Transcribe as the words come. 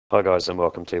Hi guys, and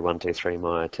welcome to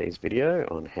 123myIT's video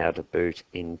on how to boot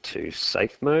into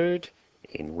safe mode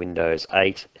in Windows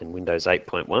 8 and Windows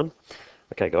 8.1.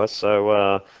 Okay guys,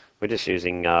 so we're just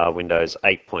using Windows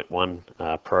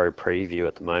 8.1 Pro Preview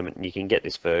at the moment, and you can get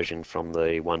this version from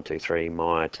the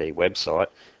 123myIT website.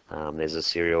 There's a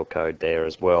serial code there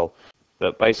as well.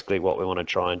 But basically what we want to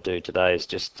try and do today is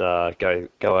just go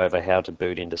over how to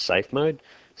boot into safe mode.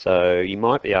 So you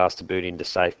might be asked to boot into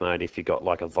safe mode if you've got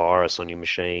like a virus on your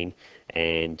machine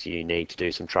and you need to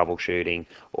do some troubleshooting,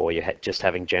 or you're just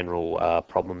having general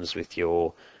problems with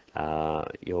your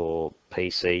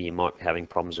PC. You might be having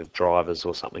problems with drivers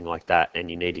or something like that,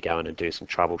 and you need to go in and do some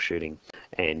troubleshooting,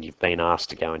 and you've been asked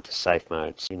to go into safe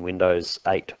mode. In Windows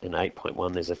 8 and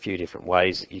 8.1 there's a few different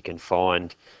ways that you can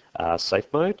find safe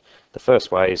mode. The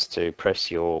first way is to press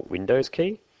your Windows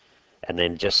key and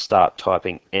then just start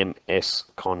typing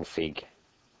msconfig.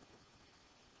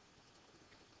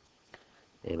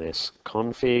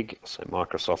 msconfig, so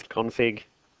Microsoft config.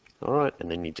 Alright,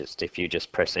 and then if you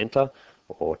just press enter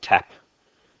or tap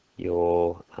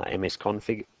your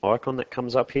msconfig icon that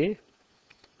comes up here.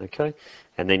 Okay,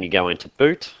 and then you go into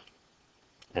boot,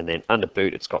 and then under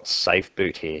boot it's got safe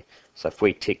boot here. So if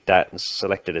we tick that and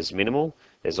select it as minimal,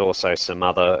 there's also some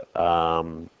other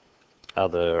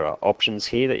options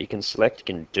here that you can select. You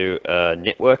can do a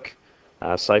network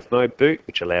safe mode boot,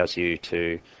 which allows you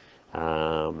to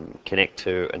connect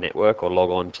to a network or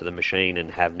log on to the machine and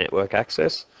have network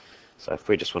access. So if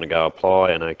we just want to go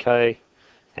apply and OK,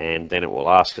 and then it will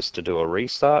ask us to do a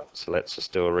restart. So let's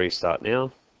just do a restart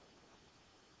now.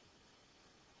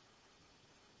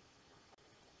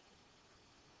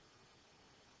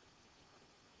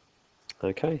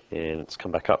 Okay, and it's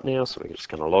come back up now, so we're just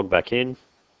going to log back in.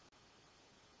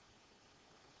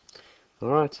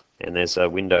 Alright, and there's a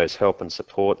Windows help and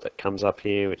support that comes up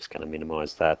here. We're just going to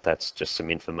minimize that. That's just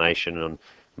some information on,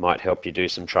 might help you do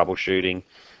some troubleshooting.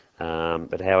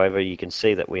 But however, you can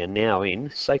see that we are now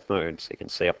in safe mode. So you can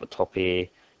see up the top here,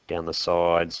 down the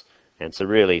sides, and it's a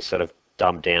really sort of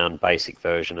dumbed down basic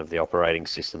version of the operating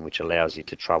system, which allows you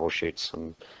to troubleshoot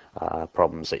some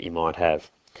problems that you might have.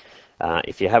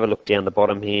 If you have a look down the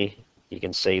bottom here, you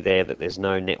can see there that there's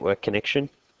no network connection.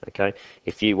 Okay,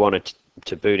 if you wanted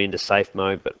to boot into safe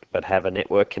mode but have a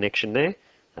network connection there,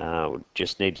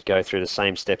 just need to go through the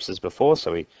same steps as before.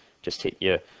 So we just hit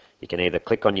you can either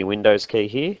click on your Windows key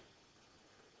here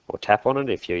or tap on it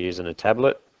if you're using a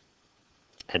tablet,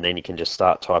 and then you can just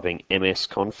start typing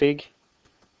msconfig.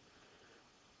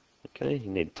 Okay, you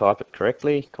need to type it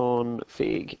correctly,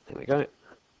 config, there we go.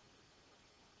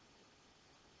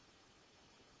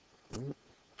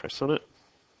 Press on it.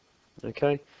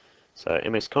 Okay, so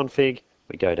msconfig,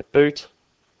 we go to boot,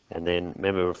 and then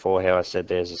remember before how I said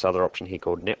there's this other option here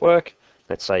called network.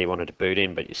 Let's say you wanted to boot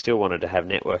in but you still wanted to have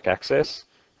network access.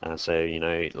 So you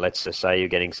know, let's just say you're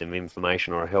getting some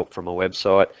information or help from a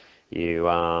website, you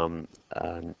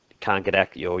can't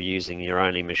get you're using your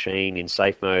only machine in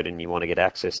safe mode and you want to get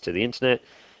access to the internet.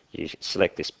 You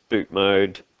select this boot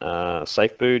mode,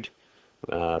 safe boot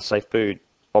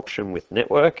option with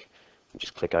network.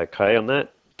 Just click OK on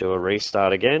that, do a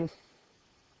restart again.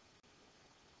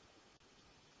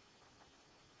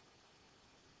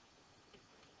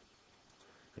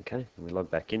 Okay, and we log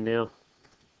back in now.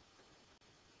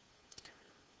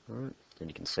 Alright, and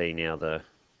you can see now the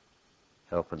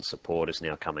help and support is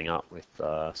now coming up with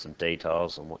some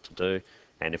details on what to do.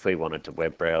 And if we wanted to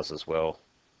web browse as well,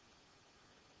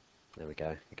 there we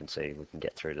go, you can see we can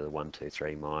get through to the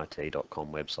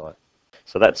 123myit.com website.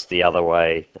 So that's the other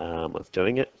way of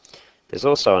doing it. There's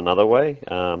also another way.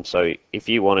 So if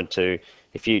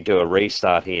you do a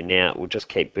restart here now, it will just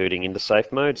keep booting into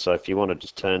safe mode. So if you wanted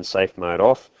to turn safe mode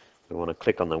off, we want to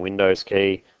click on the Windows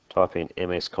key, type in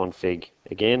msconfig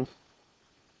again,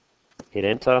 hit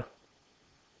enter.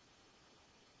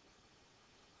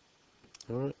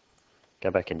 Alright,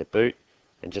 go back into boot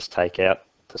and just take out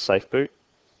the safe boot,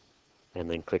 and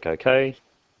then click OK,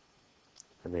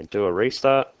 and then do a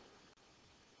restart.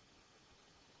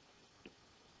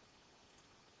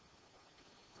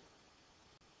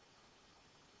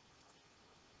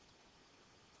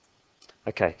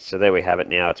 Okay, so there we have it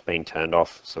now. It's been turned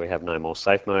off, so we have no more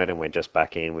safe mode, and we're just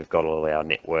back in. We've got all our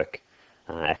network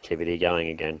activity going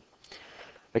again.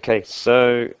 Okay,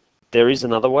 so there is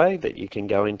another way that you can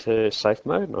go into safe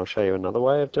mode, and I'll show you another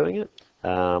way of doing it.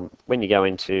 When you go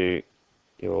into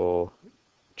your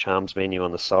Charms menu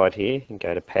on the side here and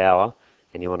go to Power,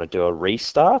 and you want to do a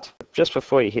restart, just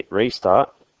before you hit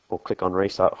restart or click on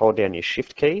restart, hold down your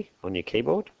Shift key on your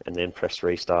keyboard and then press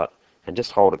restart. And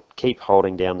just hold it, keep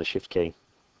holding down the Shift key.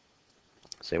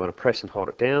 So you want to press and hold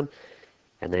it down,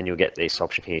 and then you'll get this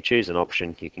option here. Choose an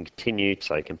option. You can continue,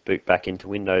 so you can boot back into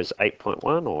Windows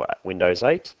 8.1 or Windows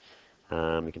 8.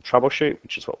 You can troubleshoot,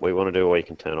 which is what we want to do, or you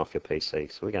can turn off your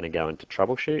PC. So we're going to go into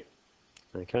troubleshoot.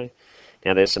 Okay.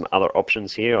 Now there's some other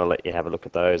options here. I'll let you have a look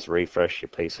at those. Refresh your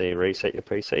PC, reset your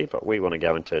PC. But we want to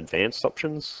go into advanced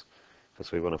options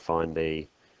because we want to find the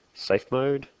safe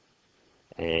mode.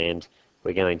 And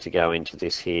we're going to go into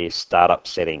this here, startup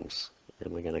settings.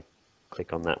 And we're going to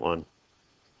click on that one.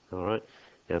 All right.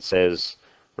 Now it says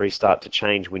restart to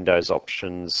change Windows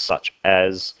options such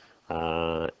as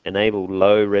enable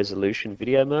low resolution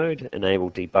video mode, enable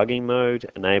debugging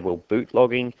mode, enable boot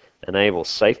logging, enable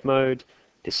safe mode,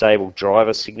 disable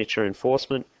driver signature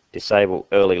enforcement, disable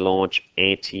early launch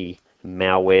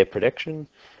anti-malware protection,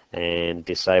 and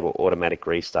disable automatic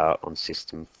restart on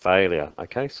system failure.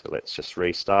 Okay, so let's just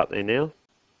restart there now.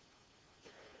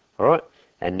 Alright,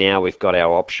 and now we've got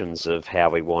our options of how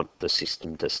we want the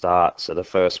system to start. So the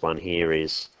first one here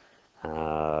is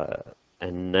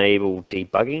enable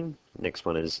debugging. Next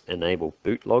one is enable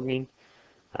boot logging.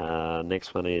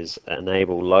 Next one is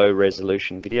enable low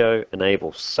resolution video,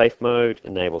 enable safe mode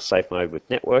with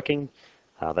networking.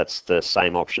 That's the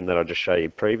same option that I just showed you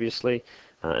previously.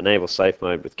 Enable safe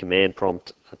mode with command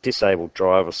prompt, disable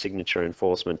driver signature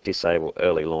enforcement, disable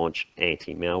early launch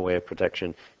anti-malware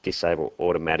protection, disable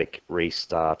automatic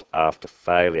restart after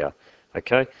failure.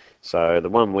 Okay, so the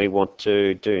one we want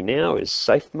to do now is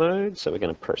safe mode, so we're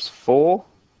going to press 4.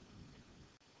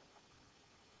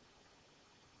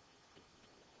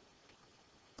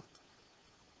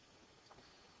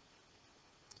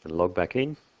 And log back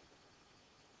in.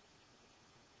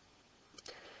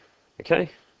 Okay,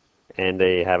 and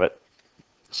there you have it.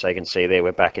 So you can see there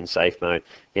we're back in safe mode.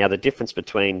 Now the difference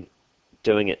between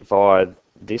doing it via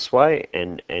this way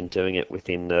and doing it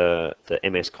within the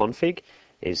MS config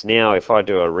is now if I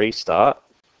do a restart,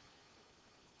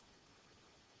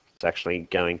 it's actually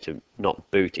going to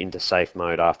not boot into safe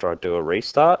mode after I do a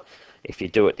restart. If you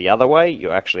do it the other way,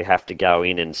 you actually have to go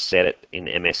in and set it in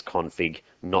MS config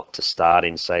not to start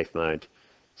in safe mode.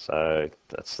 So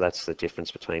that's the difference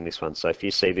between this one. So if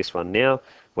you see this one now,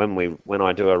 when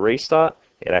I do a restart,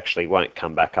 it actually won't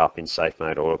come back up in safe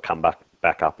mode, or it'll come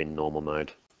back up in normal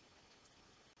mode.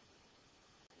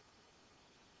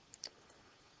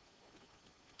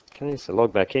 Okay, so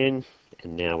log back in,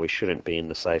 and now we shouldn't be in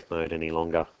the safe mode any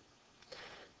longer.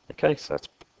 Okay, so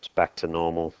it's back to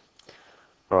normal.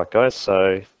 Alright guys,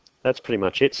 so that's pretty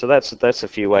much it. So that's a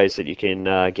few ways that you can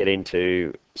get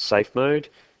into safe mode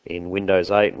in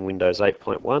Windows 8 and Windows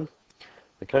 8.1.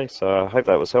 Okay, so I hope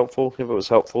that was helpful. If it was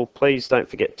helpful, please don't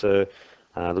forget to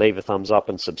leave a thumbs up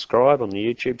and subscribe on the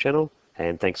YouTube channel.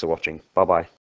 And thanks for watching. Bye bye.